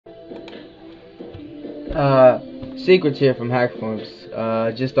Secrets here from Hackforms.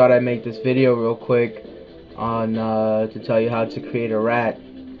 Just thought I'd make this video real quick on to tell you how to create a rat.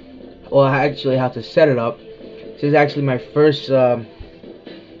 Well, actually, how to set it up. This is actually my first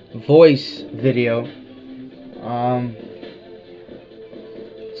voice video.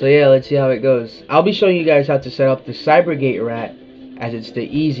 So yeah, let's see how it goes. I'll be showing you guys how to set up the Cybergate rat, as it's the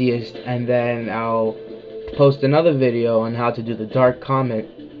easiest, and then I'll post another video on how to do the Dark Comet.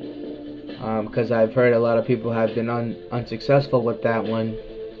 Because I've heard a lot of people have been unsuccessful with that one.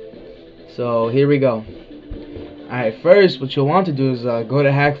 So here we go. Alright, first what you'll want to do is go to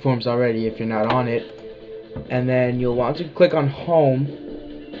Hackforms already if you're not on it, and then you'll want to click on Home,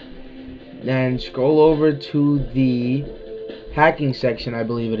 then scroll over to the hacking section, I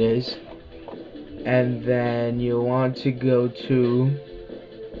believe it is, and then you'll want to go to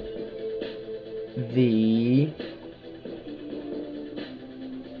the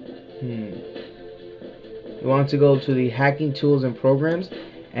you want to go to the hacking tools and programs,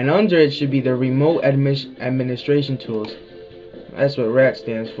 and under it should be the remote administration tools. That's what RAT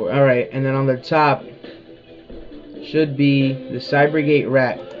stands for. Alright, and then on the top should be the Cybergate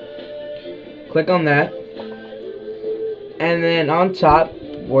rat. Click on that, and then on top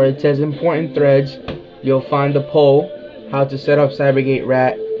where it says important threads, you'll find the poll, how to set up Cybergate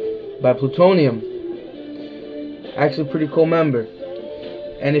rat by Plutonium. Actually pretty cool member.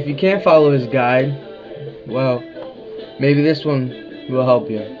 And if you can't follow his guide, well, maybe this one will help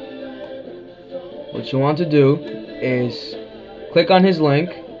you. What you want to do is click on his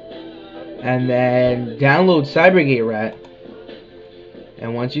link and then download Cybergate rat,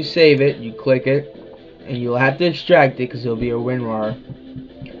 and once you save it, you click it, and you'll have to extract it because it'll be a WinRAR.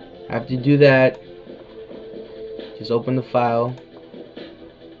 After you do that, just open the file.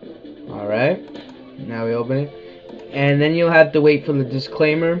 Alright, now we open it, and then you'll have to wait for the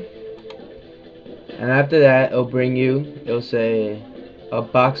disclaimer, and after that it'll say a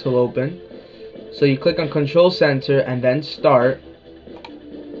box will open. So you click on Control Center and then Start,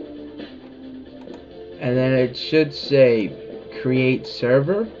 and then it should say Create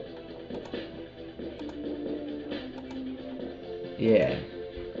Server. Yeah,